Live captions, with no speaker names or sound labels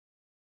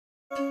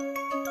Hello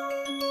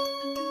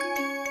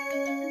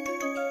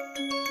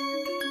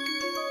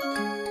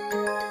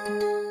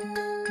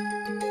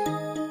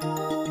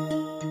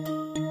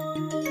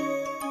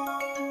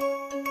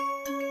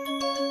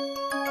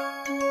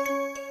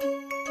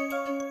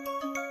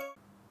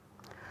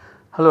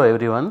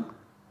everyone,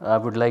 I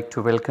would like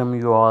to welcome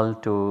you all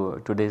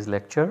to today's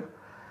lecture.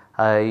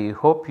 I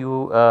hope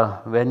you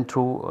went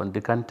through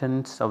the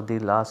contents of the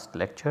last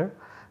lecture.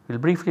 We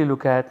will briefly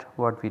look at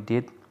what we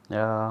did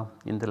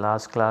in the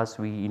last class.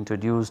 We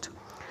introduced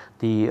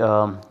the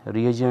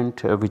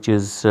reagent which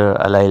is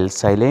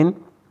allylsilane,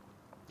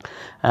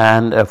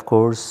 and of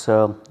course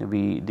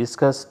we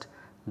discussed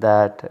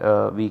that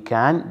we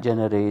can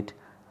generate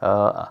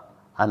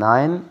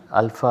anion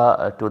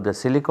alpha to the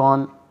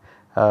silicon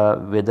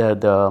whether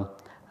the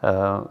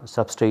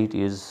substrate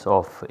is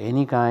of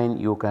any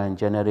kind. You can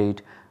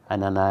generate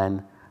an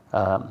anion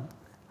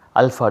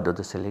alpha to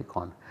the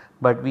silicon,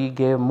 but we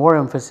gave more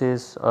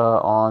emphasis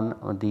on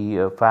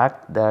the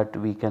fact that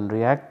we can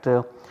react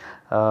the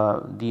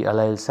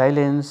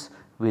allylsilanes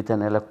with an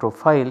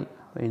electrophile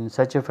in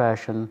such a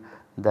fashion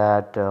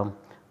that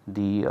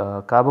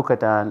the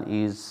carbocation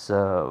is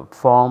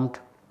formed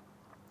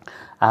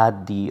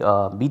at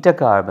the beta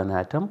carbon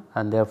atom,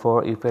 and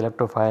therefore if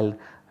electrophile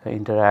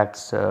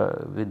interacts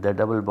with the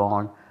double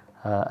bond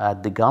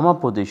at the gamma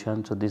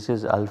position. So, this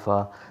is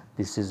alpha,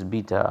 this is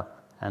beta,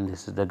 and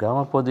this is the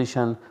gamma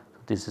position.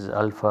 This is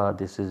alpha,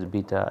 this is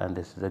beta, and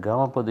this is the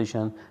gamma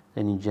position.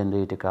 Then you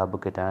generate a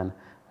carbocation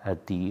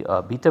at the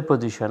beta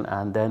position,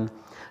 and then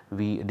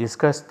we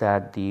discussed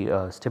that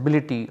the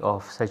stability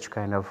of such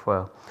kind of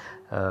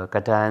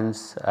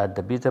cations at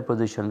the beta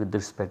position with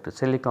respect to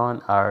silicon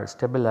are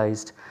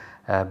stabilized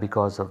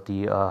because of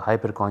the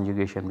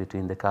hyperconjugation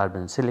between the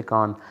carbon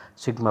silicon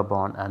sigma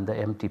bond and the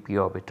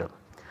MTP orbital.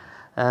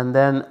 And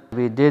then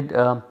we did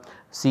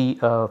see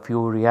a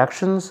few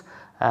reactions,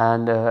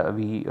 and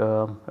we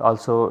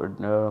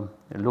also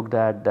looked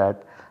at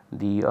that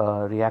the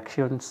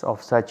reactions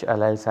of such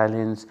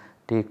allylsilanes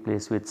take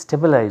place with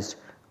stabilized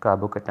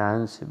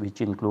carbocations,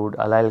 which include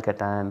allyl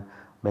cation,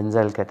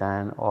 benzyl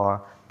cation,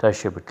 or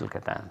tertiorbital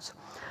cations.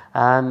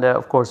 And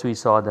of course, we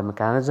saw the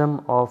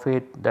mechanism of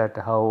it, that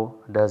how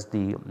does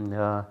the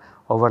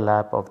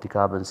overlap of the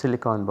carbon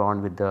silicon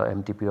bond with the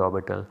MTP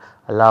orbital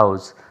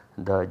allows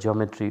the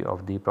geometry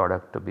of the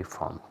product to be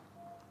formed.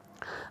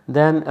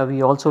 Then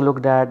we also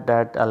looked at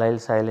that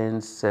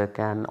allylsilanes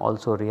can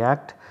also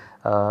react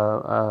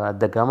at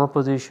the gamma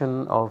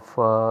position of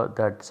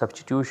that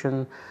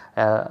substitution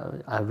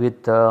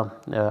with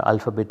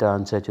alpha beta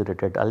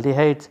unsaturated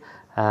aldehydes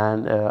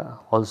and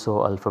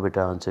also alpha beta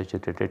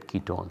unsaturated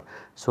ketone.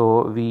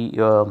 So, we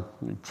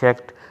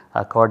checked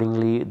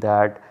accordingly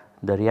that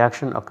the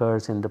reaction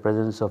occurs in the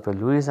presence of a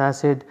Lewis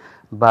acid,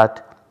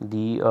 but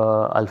the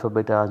alpha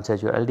beta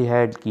unsaturated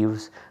aldehyde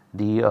gives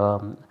the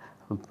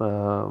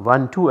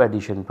 1,2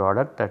 addition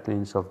product, that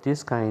means of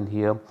this kind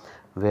here,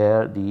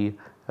 where the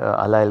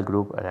allyl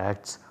group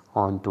reacts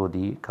onto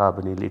the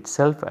carbonyl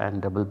itself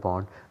and double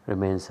bond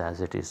remains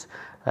as it is.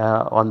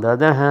 On the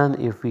other hand,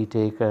 if we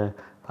take a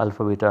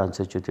alpha beta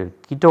unsaturated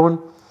ketone,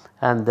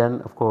 and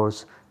then of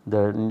course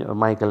the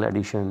Michael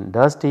addition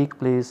does take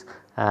place,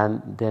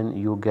 and then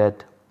you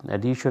get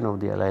addition of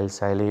the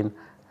allylsilane,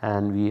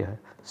 and we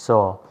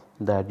saw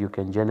that you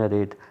can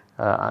generate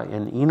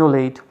an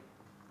enolate,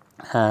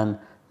 and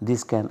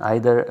this can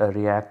either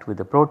react with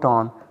the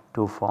proton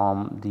to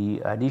form the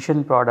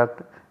addition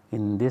product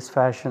in this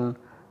fashion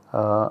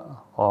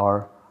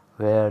or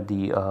where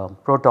the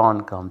proton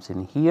comes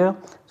in here.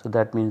 So,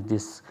 that means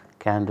this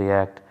can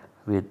react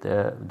with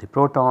the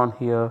proton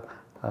here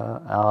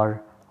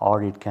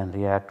or it can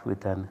react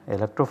with an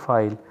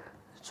electrophile.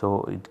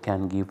 So, it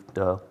can give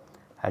the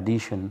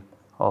addition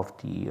of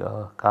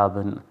the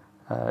carbon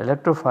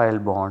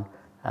electrophile bond,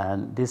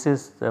 and this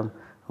is the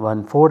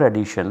 1,4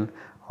 addition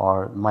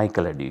or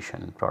Michael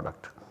addition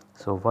product.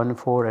 So,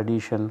 1,4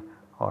 addition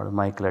or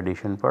Michael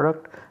addition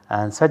product,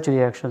 and such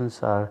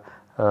reactions are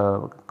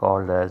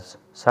called as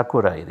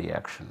Sakurai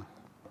reaction.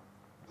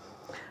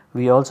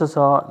 We also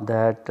saw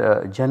that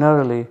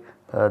generally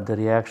the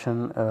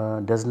reaction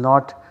does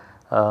not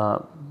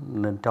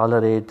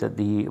tolerate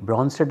the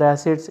Bronsted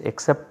acids,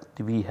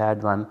 except we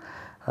had one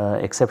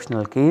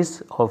exceptional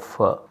case of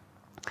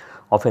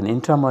an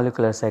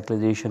intramolecular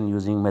cyclization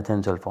using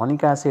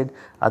methensulfonic acid.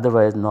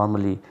 Otherwise,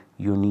 normally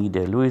you need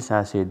a Lewis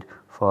acid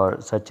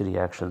for such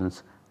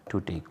reactions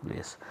to take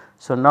place.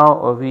 So,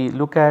 now we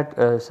look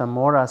at some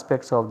more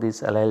aspects of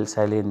this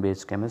allylsilane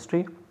based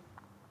chemistry,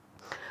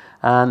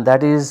 and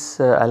that is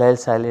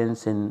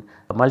allylsilanes in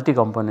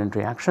multi-component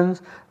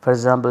reactions. For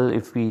example,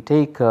 if we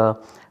take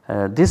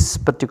this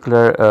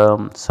particular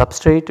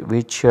substrate,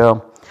 which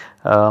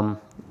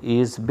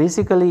is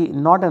basically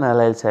not an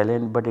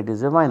allylsilane, but it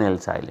is a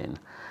vinylsilane.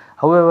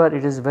 However,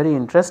 it is very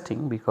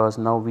interesting because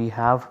now we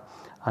have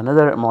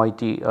another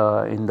moiety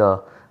in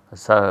the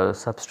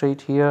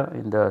substrate here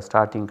in the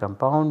starting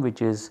compound,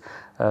 which is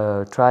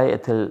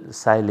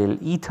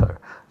triethylsilyl ether.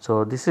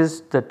 So, this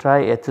is the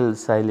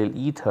triethylsilyl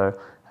ether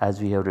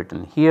as we have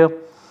written here,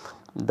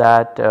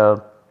 that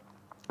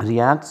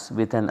reacts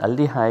with an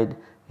aldehyde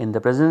in the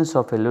presence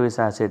of a Lewis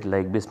acid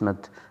like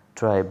bismuth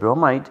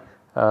tribromide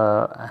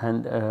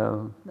and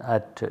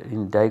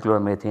in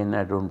dichloromethane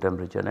at room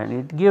temperature, and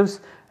it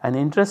gives an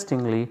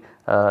interestingly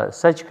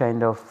such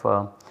kind of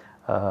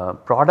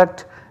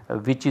product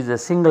which is a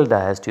single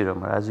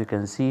diastereomer. As you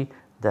can see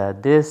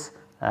that this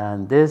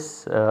and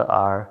this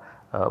are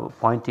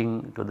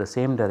pointing to the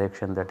same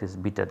direction, that is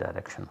beta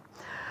direction.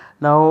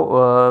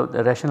 Now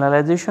the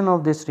rationalization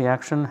of this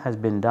reaction has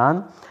been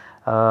done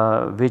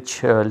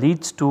which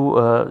leads to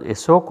a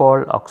so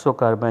called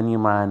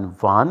oxocarbenium ion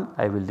 1.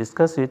 I will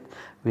discuss it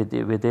with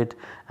it,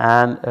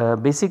 and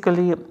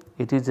basically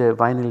it is a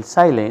vinyl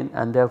silane,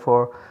 and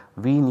therefore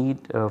we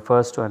need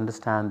first to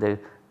understand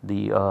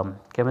the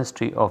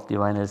chemistry of the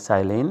vinyl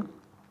silane,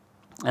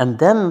 and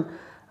then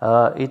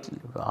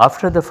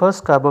after the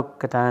first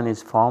carbocation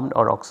is formed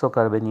or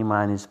oxocarbenium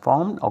ion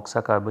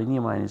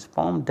is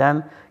formed,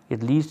 then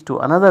it leads to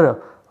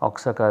another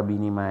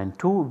oxocarbenium ion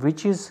 2,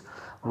 which is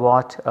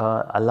what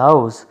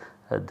allows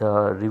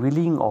the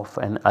revealing of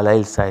an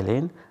allyl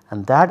silane,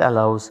 and that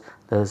allows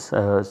the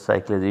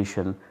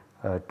cyclization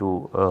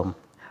to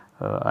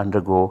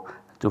undergo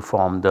to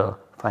form the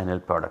final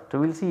product. So,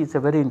 we will see it is a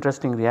very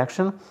interesting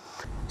reaction.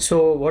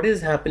 So, what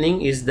is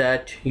happening is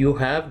that you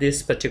have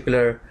this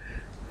particular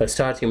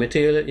starting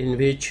material in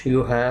which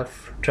you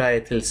have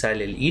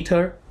triethylsilyl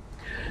ether.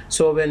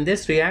 So, when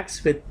this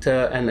reacts with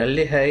an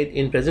aldehyde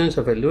in presence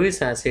of a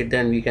Lewis acid,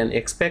 then we can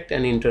expect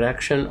an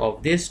interaction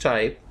of this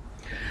type,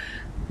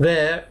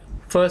 where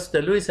first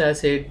the Lewis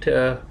acid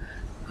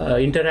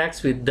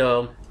interacts with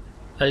the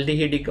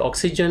aldehydic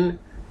oxygen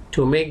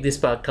to make this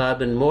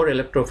carbon more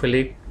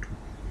electrophilic,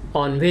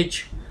 on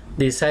which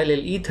the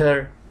silyl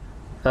ether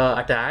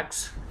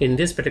attacks in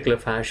this particular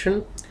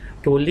fashion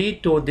to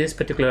lead to this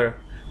particular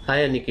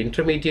ionic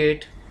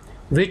intermediate,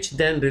 which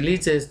then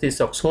releases this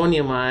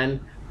oxonium ion,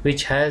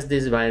 which has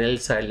this vinyl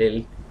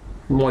silyl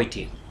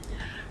moiety.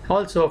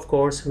 Also, of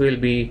course, we will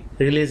be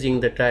releasing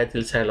the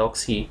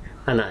triethylsiloxy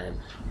anion.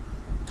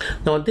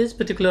 Now, this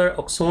particular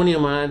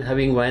oxonium ion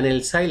having vinyl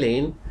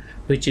silane,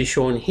 which is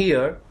shown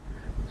here,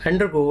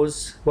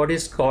 undergoes what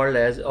is called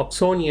as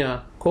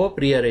oxonia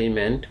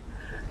co-rearrangement,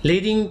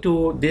 leading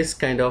to this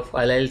kind of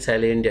allyl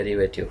silane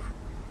derivative.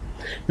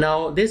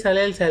 Now, this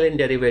allyl silane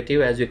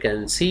derivative, as you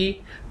can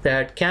see,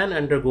 that can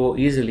undergo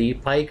easily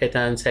pi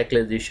cation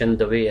cyclization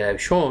the way I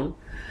have shown,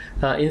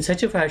 in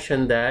such a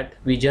fashion that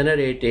we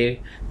generate a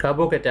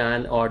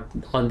carbocation or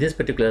on this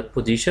particular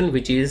position,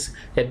 which is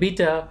a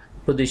beta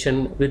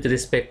position with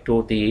respect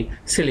to the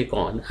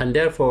silicon, and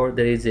therefore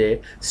there is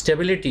a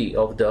stability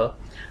of the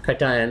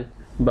cation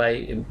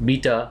by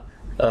beta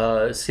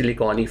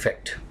silicon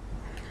effect.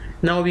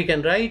 Now we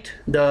can write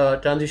the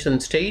transition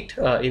state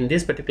in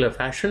this particular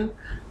fashion,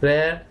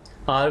 where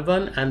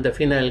R1 and the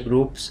phenyl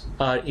groups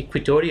are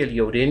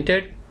equatorially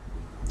oriented,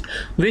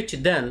 which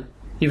then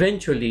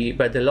eventually,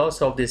 by the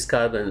loss of this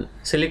carbon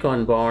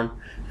silicon bond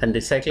and the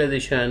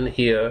cyclization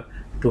here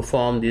to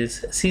form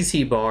this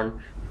CC bond,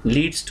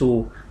 leads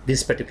to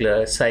this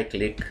particular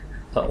cyclic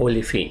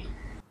olefin.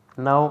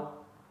 Now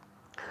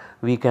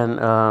we can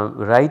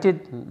write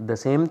it the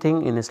same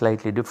thing in a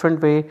slightly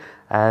different way,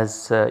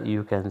 as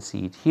you can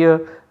see it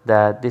here,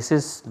 that this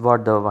is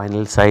what the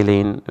vinyl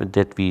silane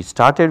that we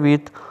started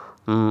with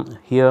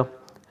here,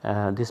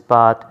 this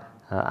part,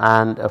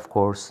 and of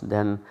course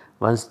then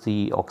once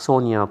the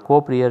oxonia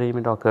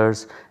co-rearrangement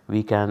occurs,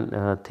 we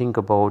can think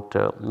about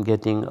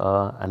getting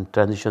a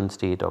transition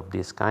state of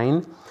this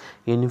kind,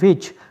 in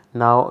which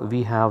now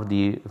we have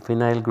the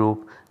phenyl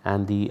group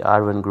and the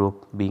R1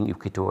 group being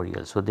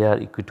equatorial. So, they are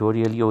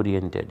equatorially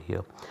oriented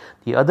here.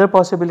 The other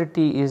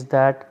possibility is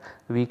that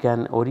we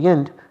can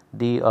orient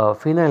the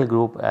phenyl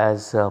group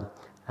as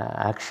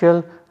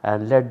axial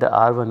and let the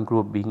R1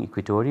 group being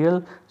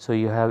equatorial. So,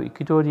 you have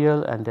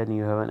equatorial and then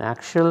you have an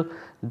axial.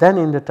 Then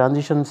in the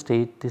transition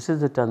state, this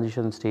is the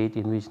transition state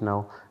in which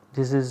now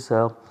this is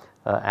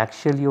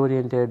axially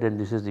oriented and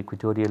this is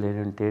equatorial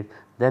oriented.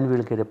 Then we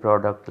will get a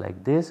product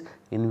like this,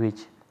 in which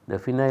the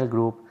phenyl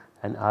group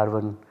and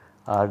R1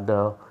 are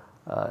the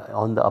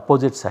on the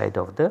opposite side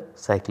of the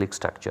cyclic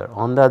structure.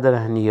 On the other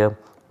hand, here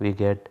we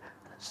get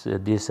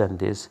this and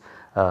this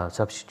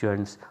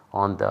substituents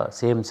on the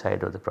same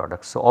side of the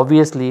product. So,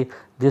 obviously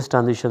this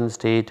transition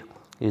state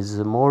is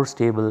more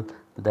stable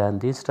than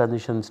this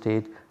transition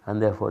state,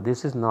 and therefore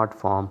this is not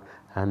formed,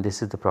 and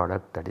this is the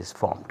product that is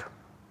formed.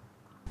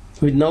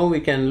 Now we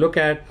can look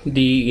at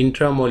the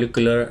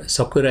intramolecular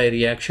Sakurai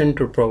reaction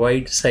to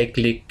provide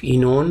cyclic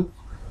enone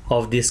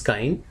of this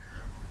kind.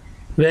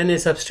 When a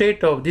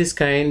substrate of this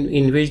kind,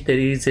 in which there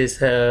is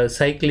a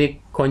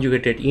cyclic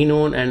conjugated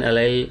enone and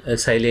allyl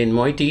silane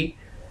moiety,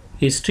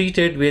 is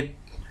treated with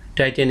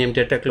titanium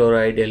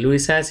tetrachloride, a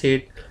Lewis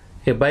acid,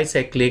 a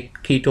bicyclic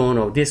ketone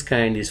of this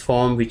kind is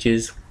formed, which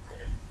is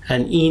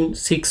an ene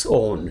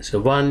 6-one. So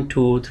 1,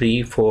 2,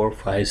 3, 4,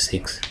 5,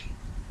 6.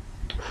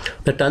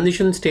 The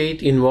transition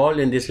state involved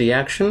in this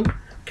reaction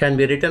can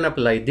be written up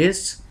like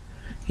this,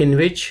 in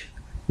which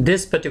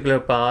this particular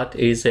part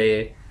is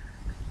a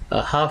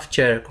a half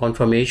chair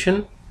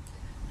conformation,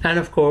 and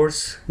of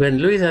course when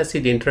Lewis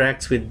acid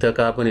interacts with the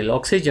carbonyl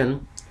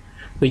oxygen,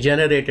 we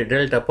generate a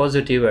delta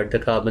positive at the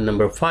carbon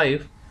number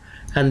 5,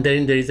 and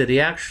then there is a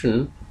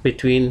reaction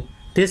between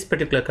this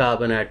particular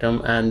carbon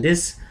atom and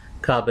this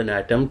carbon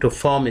atom to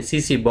form a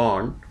CC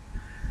bond,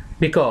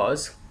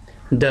 because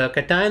the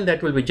cation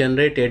that will be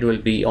generated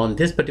will be on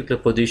this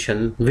particular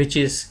position, which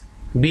is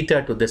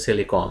beta to the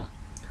silicon,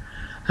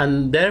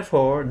 and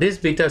therefore this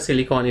beta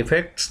silicon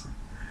effect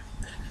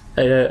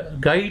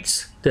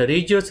guides the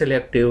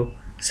regioselective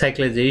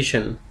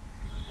cyclization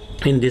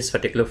in this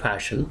particular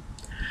fashion,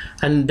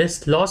 and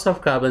this loss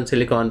of carbon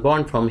silicon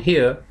bond from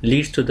here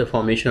leads to the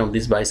formation of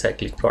this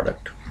bicyclic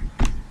product.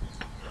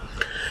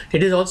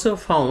 It is also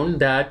found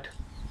that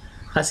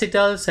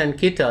acetyls and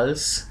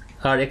ketals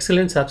are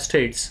excellent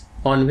substrates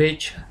on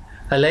which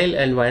allyl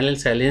and vinyl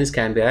silanes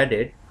can be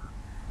added,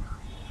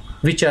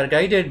 which are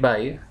guided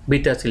by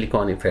beta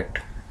silicon effect.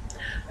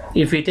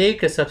 If we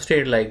take a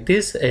substrate like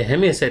this, a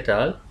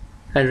hemiacetal,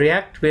 and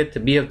react with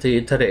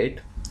BF3 etherate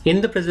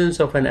in the presence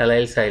of an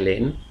allyl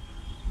silane,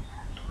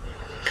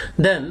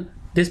 then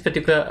this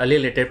particular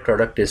allylated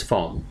product is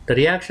formed. The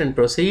reaction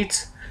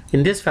proceeds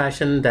in this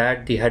fashion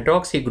that the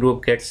hydroxy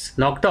group gets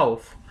knocked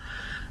off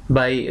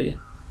by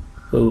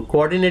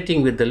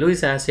coordinating with the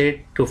Lewis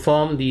acid to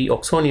form the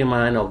oxonium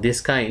ion of this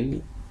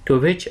kind, to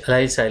which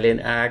allyl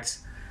silane adds,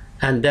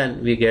 and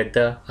then we get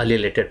the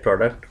allylated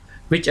product,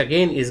 which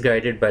again is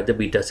guided by the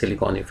beta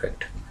silicon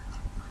effect.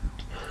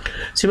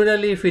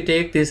 Similarly, if we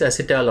take this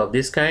acetal of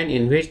this kind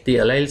in which the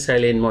allyl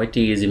silane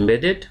moiety is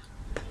embedded,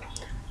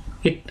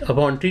 it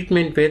upon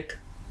treatment with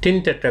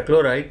tin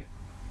tetrachloride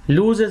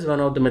loses one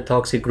of the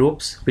methoxy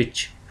groups,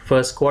 which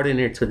first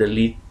coordinates with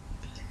the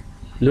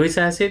Lewis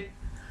acid,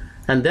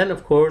 and then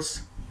of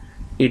course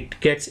it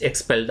gets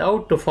expelled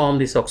out to form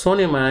this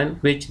oxonium ion,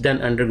 which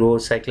then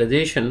undergoes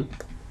cyclization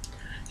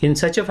in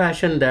such a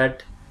fashion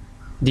that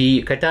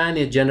the cation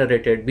is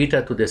generated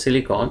beta to the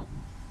silicon,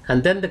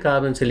 and then the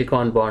carbon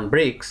silicon bond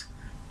breaks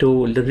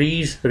to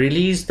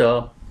release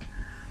the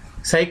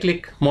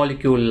cyclic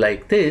molecule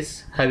like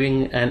this,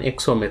 having an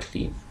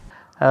exomethylene.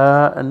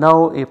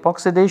 Now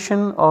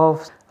epoxidation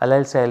of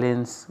allyl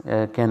silanes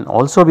can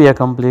also be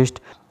accomplished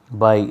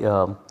by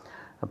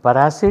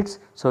paracids.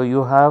 So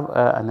you have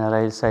an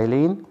allyl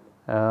silane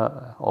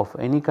of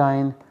any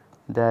kind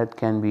that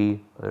can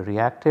be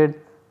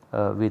reacted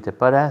with a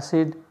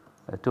paracid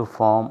to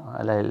form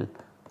allyl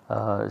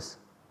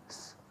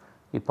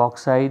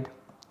epoxide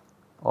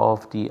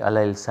of the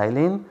allyl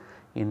silane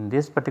in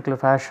this particular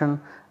fashion,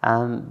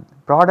 and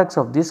products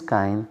of this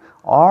kind,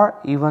 or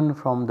even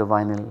from the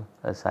vinyl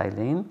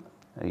silane,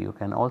 you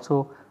can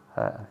also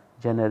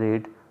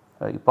generate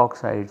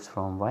epoxides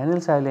from vinyl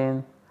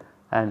silane,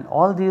 and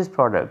all these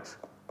products,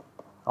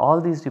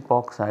 all these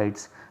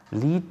epoxides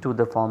lead to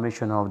the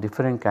formation of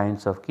different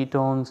kinds of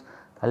ketones,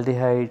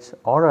 aldehydes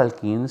or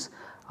alkenes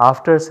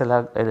after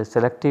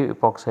selective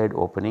epoxide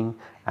opening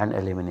and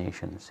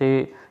elimination.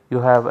 Say you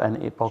have an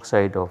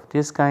epoxide of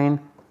this kind,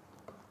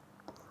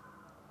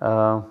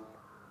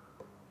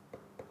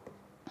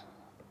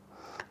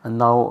 and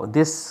now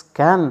this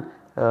can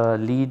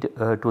lead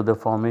to the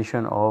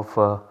formation of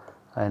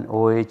an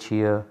OH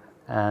here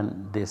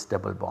and this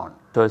double bond.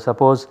 So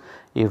suppose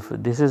if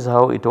this is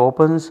how it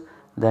opens,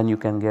 then you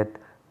can get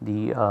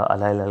the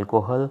allyl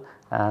alcohol,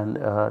 and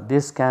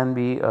this can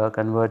be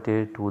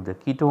converted to the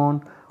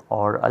ketone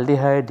or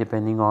aldehyde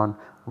depending on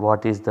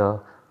what is the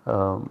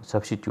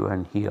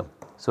substituent here.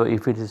 So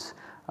if it is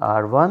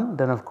R1,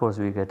 then of course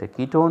we get a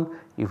ketone,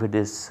 if it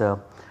is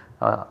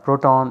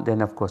proton,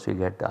 then of course we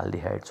get the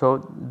aldehyde.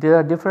 So there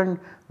are different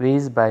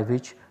ways by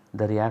which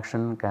the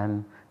reaction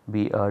can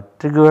be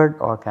triggered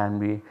or can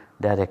be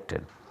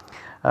directed.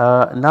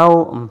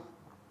 Now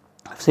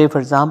say for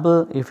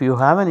example, if you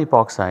have an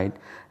epoxide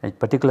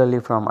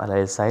particularly from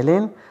allyl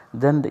silane,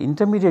 then the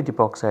intermediate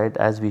epoxide,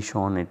 as we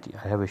shown it,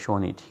 I have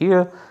shown it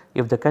here,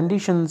 if the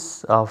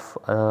conditions of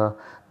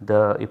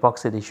the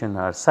epoxidation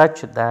are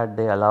such that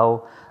they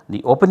allow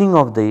the opening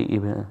of the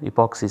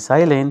epoxy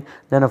silane,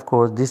 then of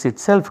course this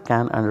itself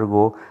can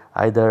undergo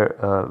either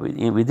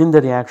within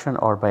the reaction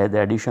or by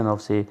the addition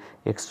of say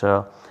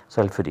extra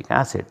sulfuric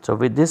acid. So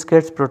with this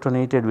gets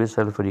protonated with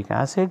sulfuric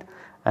acid,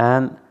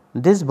 and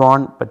this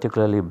bond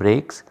particularly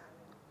breaks.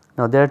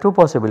 Now there are two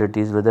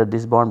possibilities, whether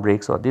this bond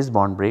breaks or this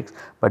bond breaks,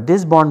 but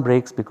this bond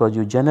breaks because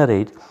you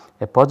generate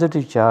a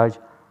positive charge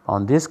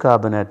on this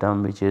carbon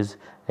atom, which is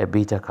a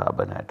beta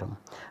carbon atom.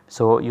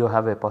 So you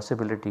have a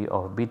possibility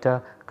of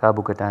beta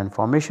carbocation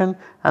formation,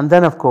 and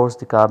then of course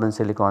the carbon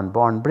silicon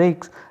bond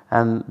breaks,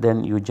 and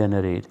then you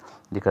generate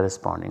the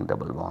corresponding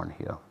double bond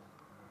here.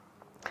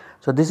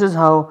 So this is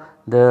how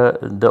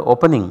the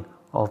opening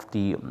of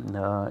the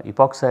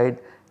epoxide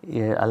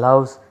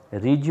allows a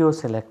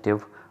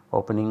regioselective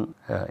opening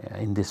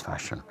in this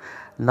fashion.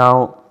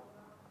 Now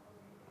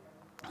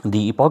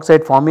the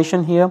epoxide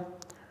formation here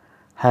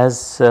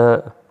has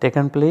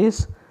taken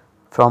place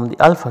from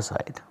the alpha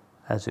side,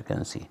 as you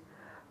can see.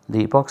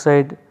 The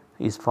epoxide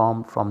is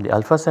formed from the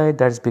alpha side,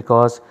 that is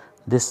because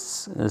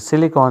this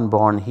silicon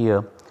bond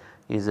here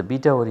is a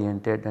beta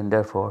oriented, and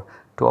therefore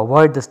to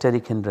avoid the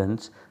steric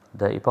hindrance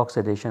the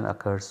epoxidation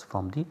occurs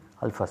from the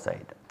alpha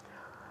side.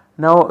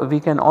 Now we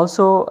can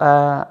also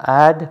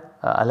add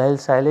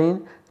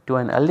allylsilane to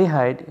an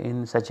aldehyde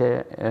in such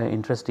a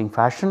interesting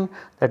fashion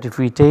that if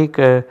we take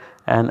an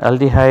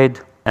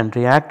aldehyde and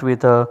react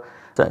with a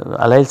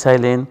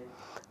allylsilane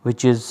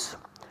which is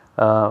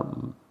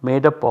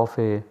made up of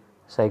a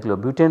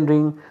cyclobutane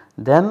ring,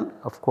 then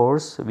of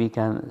course we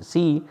can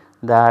see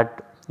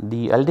that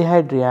the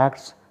aldehyde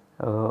reacts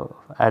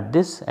at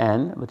this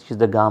end, which is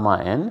the gamma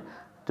end,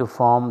 to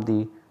form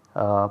the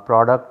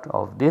product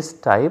of this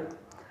type,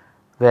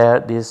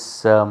 where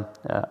this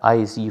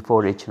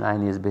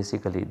IC4H9 is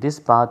basically this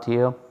path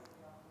here,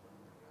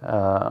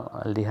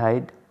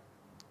 aldehyde,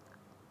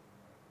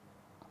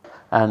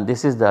 and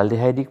this is the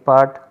aldehydic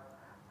part,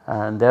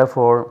 and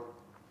therefore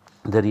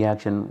the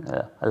reaction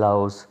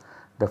allows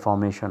the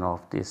formation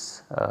of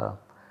this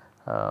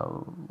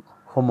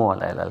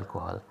homoallyl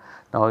alcohol.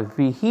 Now if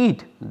we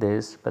heat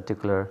this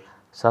particular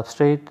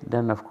substrate,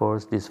 then of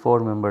course this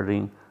 4-membered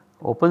ring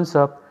opens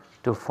up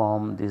to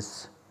form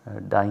this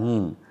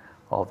diene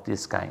of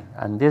this kind,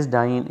 and this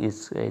diene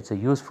is a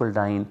useful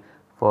diene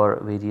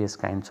for various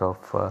kinds of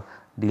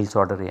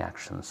Diels-Order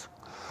reactions.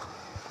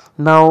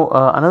 Now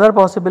another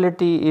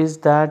possibility is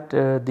that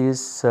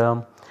these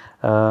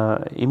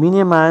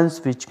iminium ions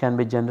which can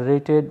be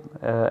generated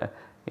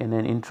in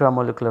an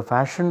intramolecular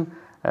fashion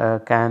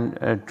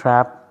can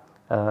trap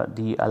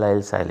the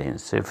allylsilanes.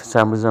 So if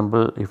some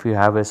example, if you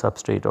have a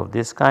substrate of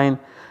this kind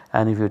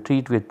and if you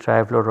treat with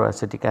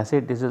trifluoroacetic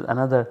acid, this is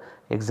another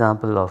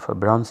example of a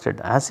Bronsted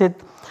acid,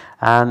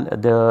 and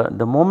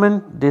the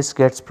moment this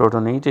gets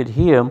protonated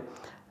here,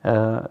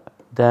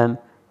 then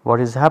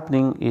what is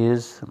happening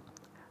is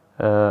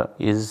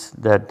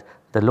that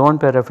the lone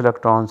pair of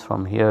electrons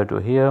from here to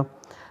here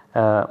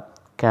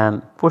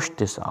can push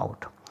this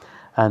out,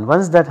 and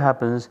once that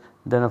happens,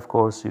 then of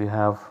course you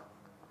have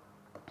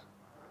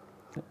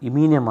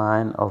iminium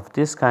ion of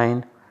this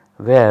kind,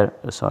 where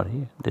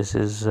this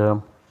is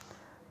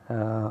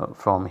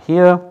from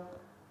here,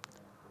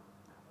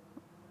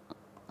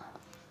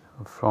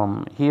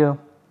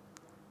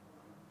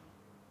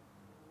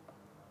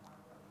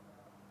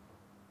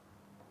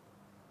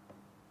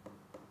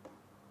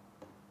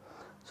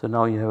 so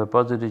now you have a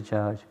positive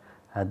charge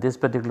at this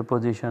particular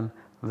position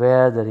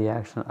where the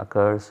reaction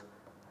occurs,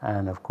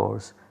 and of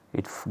course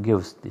it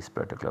gives this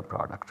particular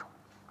product.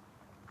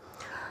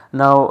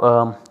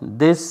 Now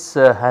this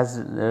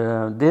has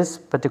this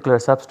particular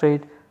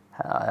substrate,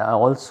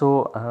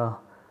 also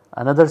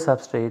another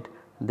substrate,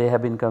 they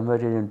have been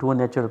converted into 2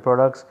 natural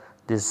products.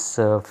 This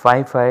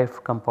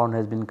 5,5 compound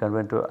has been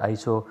converted to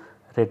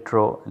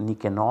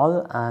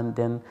isoretro-nicanol, and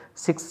then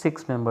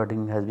 6,6-membered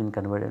ring has been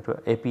converted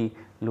to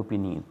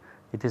epilupinine.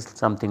 It is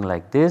something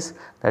like this,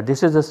 that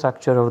this is the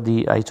structure of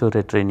the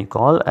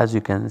isoretro-nicanol. As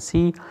you can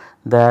see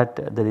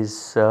that there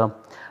is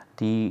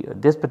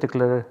this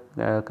particular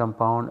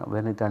compound,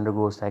 when it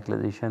undergoes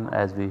cyclization,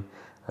 as we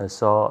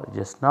saw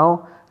just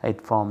now,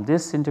 it formed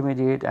this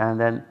intermediate, and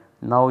then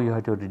now you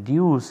have to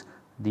reduce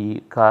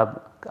the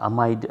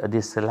amide,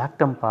 this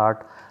lactam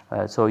part.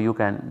 So you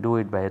can do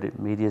it by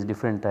various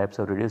different types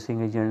of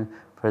reducing agent.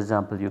 For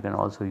example, you can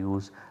also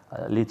use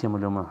lithium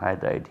aluminum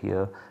hydride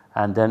here,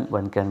 and then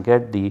one can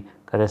get the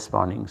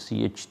corresponding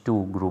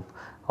CH2 group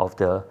of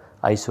the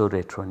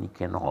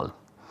isoretro-nicanol.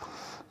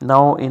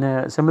 Now in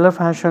a similar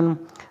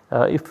fashion,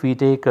 if we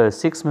take a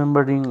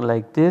 6-membered ring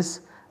like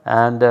this,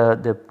 and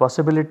the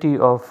possibility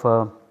of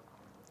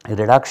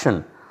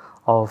reduction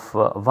of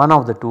one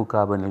of the 2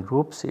 carbonyl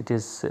groups, it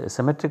is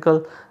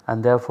symmetrical,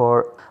 and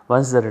therefore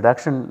once the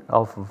reduction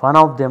of one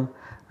of them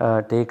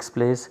takes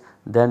place,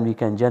 then we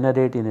can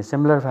generate in a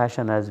similar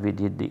fashion as we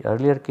did the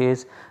earlier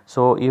case.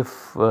 So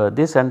if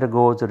this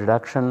undergoes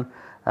reduction,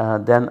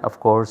 then of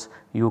course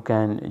you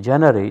can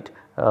generate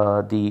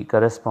the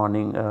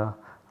corresponding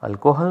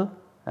alcohol,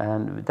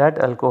 and that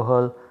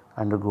alcohol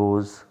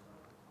undergoes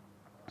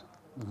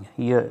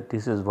here,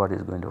 this is what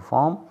is going to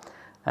form,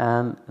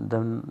 and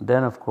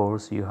then of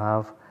course you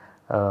have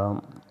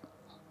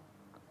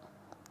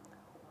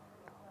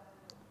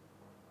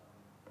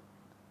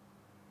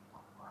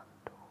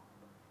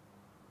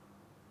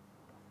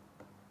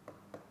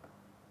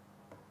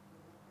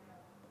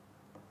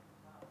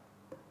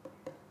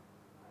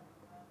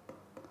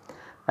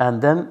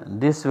and then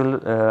this will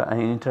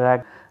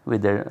interact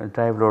with the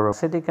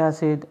trifluoroacetic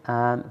acid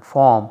and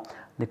form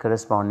the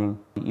corresponding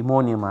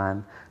ammonium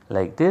ion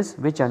like this,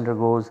 which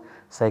undergoes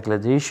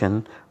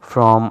cyclization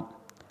from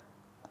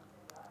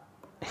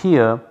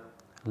here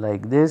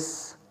like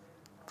this,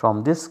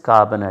 from this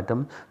carbon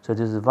atom. So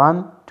this is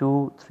 1,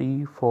 2,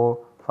 3,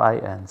 4,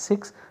 5 and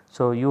 6.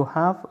 So you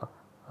have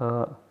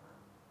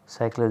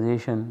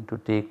cyclization to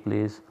take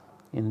place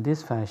in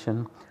this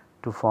fashion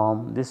to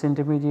form this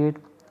intermediate,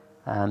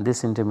 and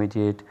this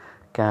intermediate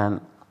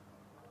can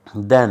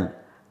then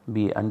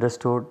be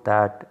understood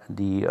that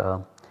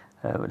the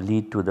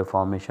lead to the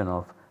formation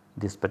of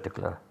this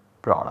particular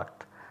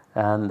product,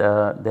 and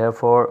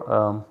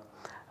therefore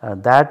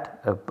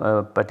that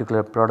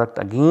particular product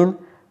again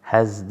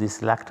has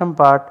this lactam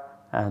part,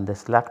 and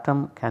this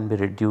lactam can be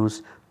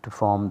reduced to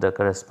form the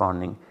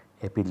corresponding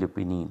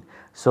epileucinin.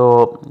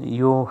 So,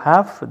 you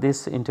have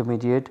this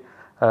intermediate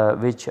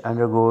which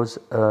undergoes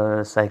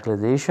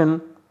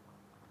cyclization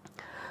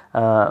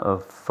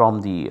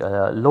from the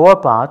lower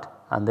part,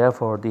 and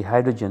therefore the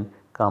hydrogen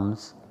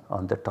comes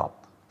on the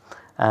top,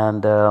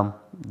 and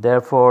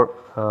therefore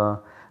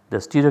the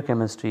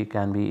stereochemistry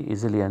can be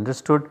easily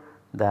understood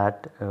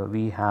that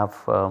we have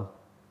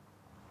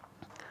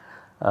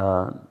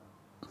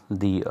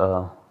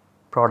the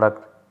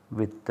product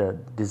with the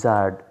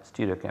desired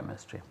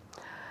stereochemistry.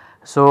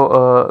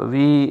 So,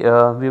 we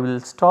will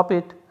stop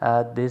it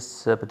at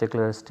this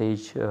particular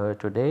stage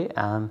today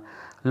and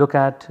look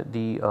at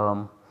the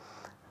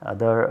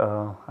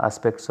other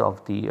aspects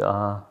of the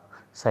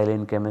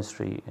silane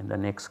chemistry in the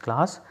next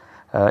class.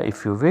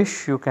 If you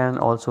wish, you can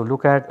also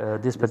look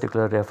at this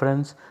particular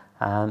reference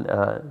and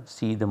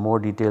see the more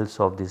details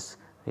of this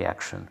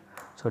reaction.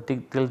 So,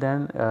 till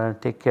then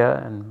take care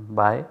and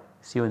bye,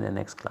 see you in the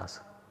next class.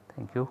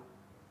 Thank you.